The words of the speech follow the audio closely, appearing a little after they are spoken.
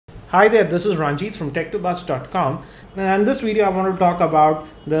Hi there, this is Ranjit from tech2buzz.com, and in this video I want to talk about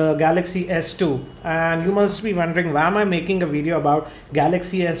the Galaxy S2. And you must be wondering, why am I making a video about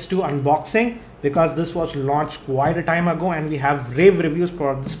Galaxy S2 unboxing? Because this was launched quite a time ago and we have rave reviews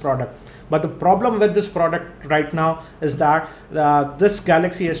for this product. But the problem with this product right now is that this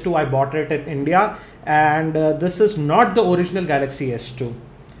Galaxy S2, I bought it in India, and this is not the original Galaxy S2.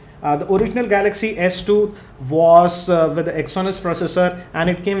 The original Galaxy S2 was with the Exynos processor and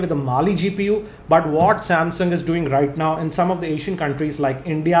it came with a Mali GPU. But what Samsung is doing right now in some of the Asian countries like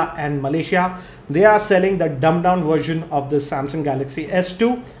India and Malaysia, they are selling the dumbed down version of the Samsung Galaxy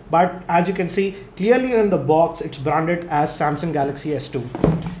S2. But as you can see clearly in the box, it's branded as Samsung Galaxy S2.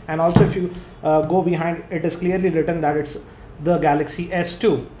 And also if you go behind, it is clearly written that it's the Galaxy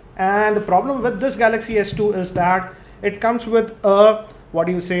S2. And the problem with this Galaxy S2 is that it comes with a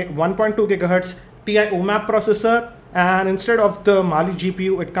 1.2 gigahertz Ti OMAP processor, and instead of the Mali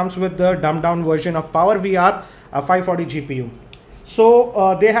GPU, it comes with the dumbed down version of PowerVR 540 GPU.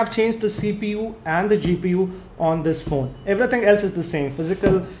 So they have changed the CPU and the GPU on this phone. Everything else is the same.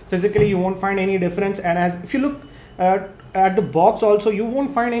 Physically you won't find any difference, and as if you look at the box also, you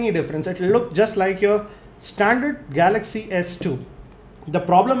won't find any difference. It will look just like your standard Galaxy S2. The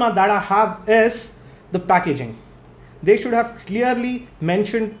problem that I have is the packaging. They should have clearly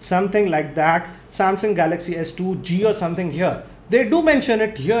mentioned something like that, Samsung Galaxy S2 G or something here. They do mention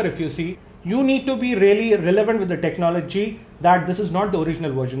it here. If you see, you need to be really relevant with the technology that this is not the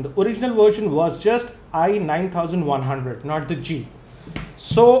original version. The original version was just i9100, not the G.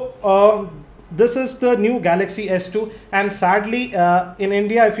 So this is the new Galaxy S2, and sadly in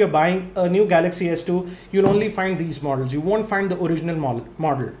India, if you're buying a new Galaxy S2, you'll only find these models. You won't find the original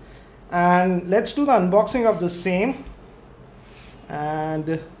model. And let's do the unboxing of the same,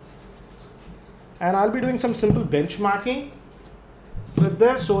 and I'll be doing some simple benchmarking with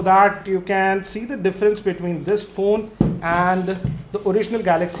this so that you can see the difference between this phone and the original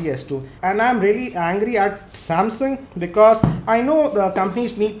Galaxy S2. And I'm really angry at Samsung because I know the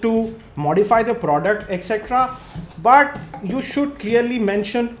companies need to modify the product, etc., but you should clearly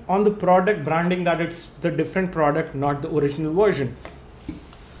mention on the product branding that it's the different product, not the original version.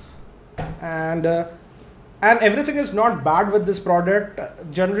 And everything is not bad with this product.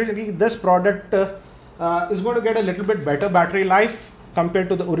 Generally this product is going to get a little bit better battery life compared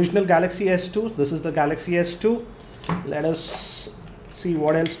to the original Galaxy S2. This is the Galaxy S2. Let us see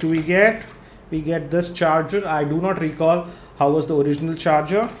what else do we get. We get this charger. I do not recall how was the original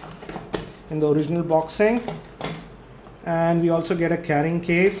charger in the original boxing. And we also get a carrying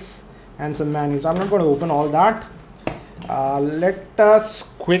case and some manuals. I'm not going to open all that.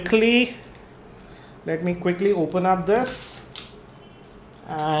 Let me quickly open up this,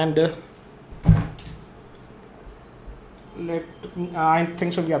 and I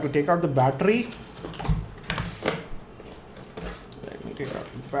think so we have to take out the battery. Let me take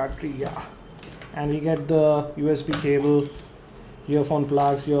out the battery, yeah. And we get the USB cable, earphone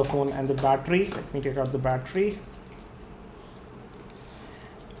plugs, earphone, and the battery. Let me take out the battery.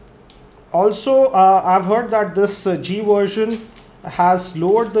 Also, I've heard that this G version has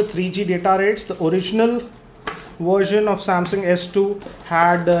lowered the 3G data rates. The original version of Samsung S2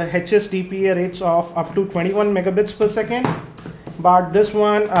 had HSDPA rates of up to 21 megabits per second, but this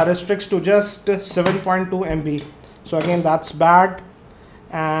one restricts to just 7.2 MB. So again, that's bad.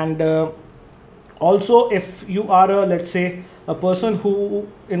 And also, if you are let's say a person who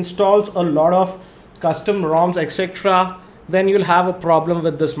installs a lot of custom ROMs, etc., then you'll have a problem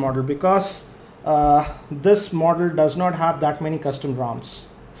with this model, because this model does not have that many custom ROMs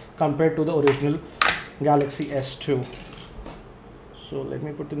compared to the original Galaxy S2. So let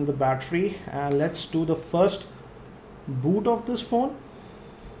me put in the battery and let's do the first boot of this phone.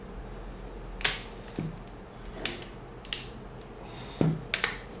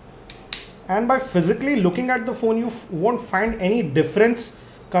 And by physically looking at the phone, you won't find any difference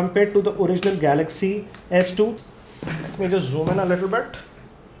compared to the original Galaxy S2. Let me just zoom in a little bit.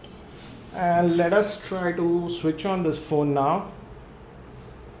 And let us try to switch on this phone now.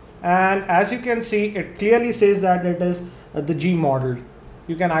 And as you can see, it clearly says that it is the G model.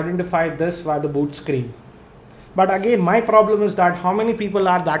 You can identify this by the boot screen. But again, my problem is that how many people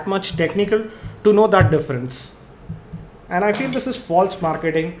are that much technical to know that difference? And I feel this is false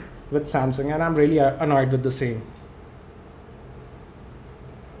marketing with Samsung, and I'm really annoyed with the same.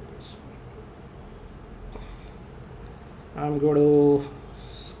 I'm going to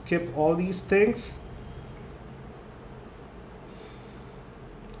skip all these things,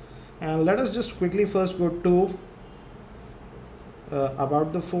 and let us just quickly first go to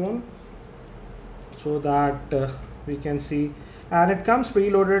about the phone so that we can see and it comes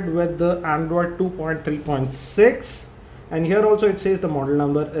preloaded with the Android 2.3.6, and here also it says the model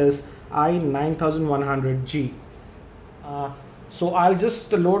number is i9100G. So I'll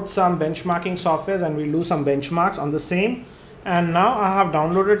just load some benchmarking softwares and we'll do some benchmarks on the same. And now I have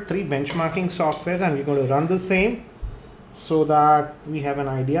downloaded 3 benchmarking softwares and we're going to run the same so that we have an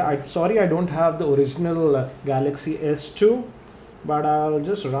idea. Sorry, I don't have the original Galaxy S2, but I'll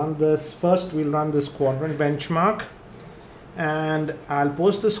just run this. First we'll run this Quadrant Benchmark, and I'll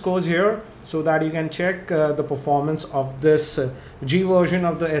post the scores here so that you can check the performance of this G version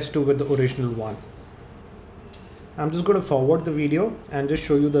of the S2 with the original one. I'm just going to forward the video and just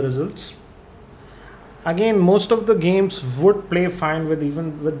show you the results. Again, most of the games would play fine with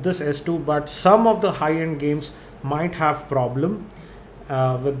even with this S2, but some of the high-end games might have problem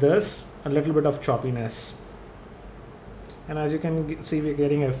with this, a little bit of choppiness. And as you can see, we're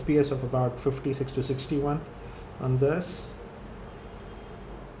getting FPS of about 56 to 61 on this.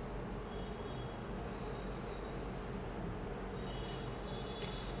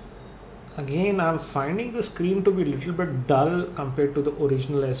 Again, I'm finding the screen to be a little bit dull compared to the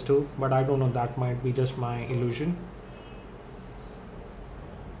original S2, but I don't know, that might be just my illusion.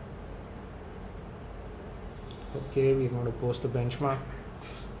 Okay, we're going to post the benchmark.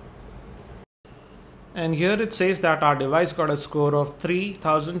 And here it says that our device got a score of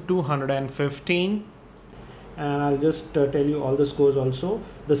 3215. And I'll just tell you all the scores also.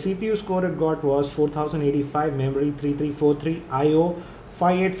 The CPU score it got was 4085, memory 3343, IO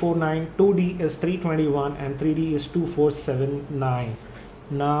 5849, 2D is 321, and 3D is 2479.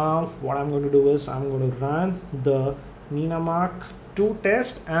 Now what I'm going to do is I'm going to run the Ninamark 2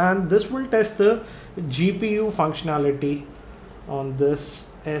 test, and this will test the GPU functionality on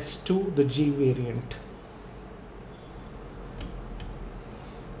this S2, the G variant.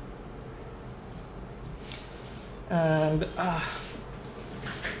 And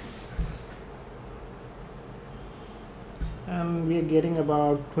we are getting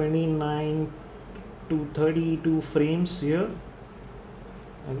about 29 to 32 frames here.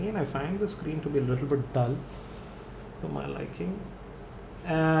 Again, I find the screen to be a little bit dull to my liking.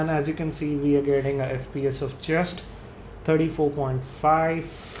 And as you can see, we are getting a FPS of just 34.5. I'm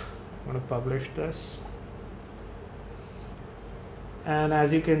going to publish this. And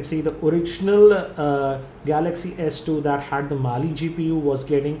as you can see, the original Galaxy S2 that had the Mali GPU was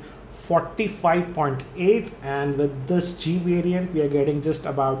getting 45.8, and with this G variant we are getting just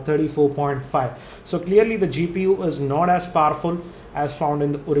about 34.5. So clearly the GPU is not as powerful as found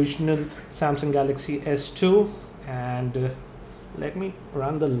in the original Samsung Galaxy S2. And let me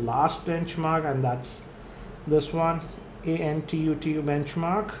run the last benchmark, and that's this one, Antutu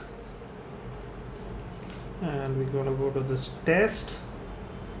benchmark. And we're going to go to this test,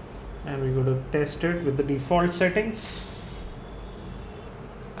 and we're going to test it with the default settings.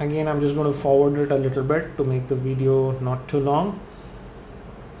 Again, I'm just going to forward it a little bit to make the video not too long.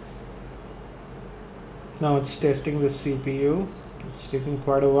 Now it's testing the CPU. It's taking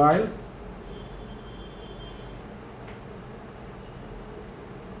quite a while.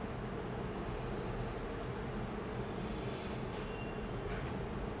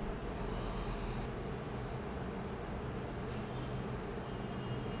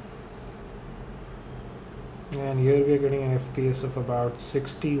 And here we are getting an FPS of about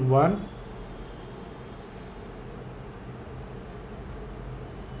 61.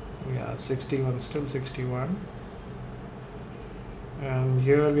 Yeah, 61, still 61. And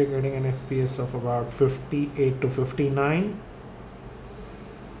here we are getting an FPS of about 58 to 59.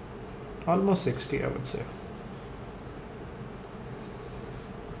 Almost 60, I would say.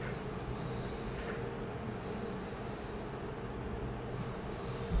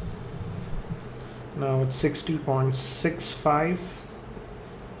 Now it's 60.65.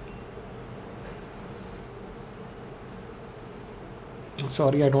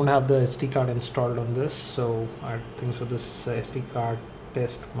 Sorry, I don't have the SD card installed on this, so I think so this SD card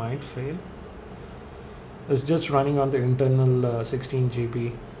test might fail. It's just running on the internal 16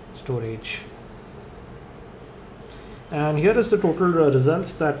 GB storage. And here is the total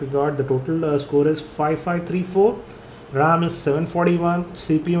results that we got. The total score is 5534. RAM is 741,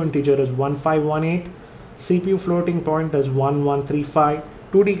 CPU integer is 1518, CPU floating point is 1135,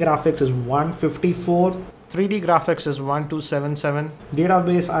 2D graphics is 154, 3D graphics is 1277,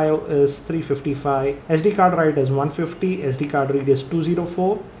 database IO is 355, SD card write is 150, SD card read is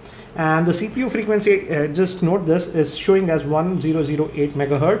 204, and the CPU frequency, just note this, is showing as 1008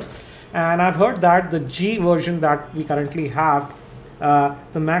 megahertz. And I've heard that the G version that we currently have,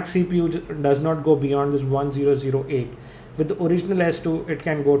 the max CPU does not go beyond this 1008. With the original S2, it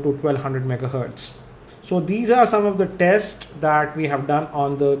can go to 1200 megahertz. So these are some of the tests that we have done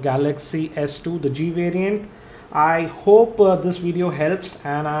on the Galaxy S2, the G variant. I hope this video helps,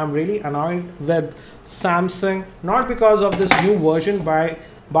 and I am really annoyed with Samsung, not because of this new version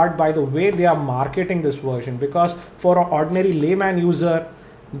but by the way they are marketing this version, because for an ordinary layman user,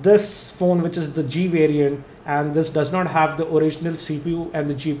 this phone, which is the G variant, and this does not have the original CPU and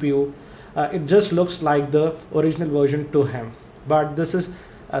the GPU, it just looks like the original version to him. But this is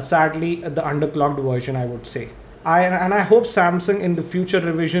sadly the underclocked version, I would say. And I hope Samsung in the future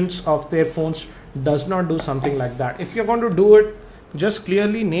revisions of their phones does not do something like that. If you're going to do it, just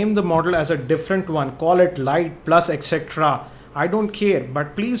clearly name the model as a different one, call it Lite Plus, etc. I don't care,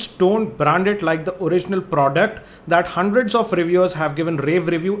 but please don't brand it like the original product that hundreds of reviewers have given rave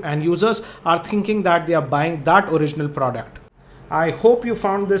review, and users are thinking that they are buying that original product. I hope you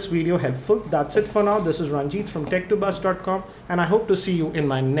found this video helpful. That's it for now. This is Ranjit from tech2buzz.com, and I hope to see you in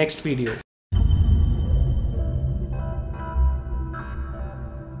my next video.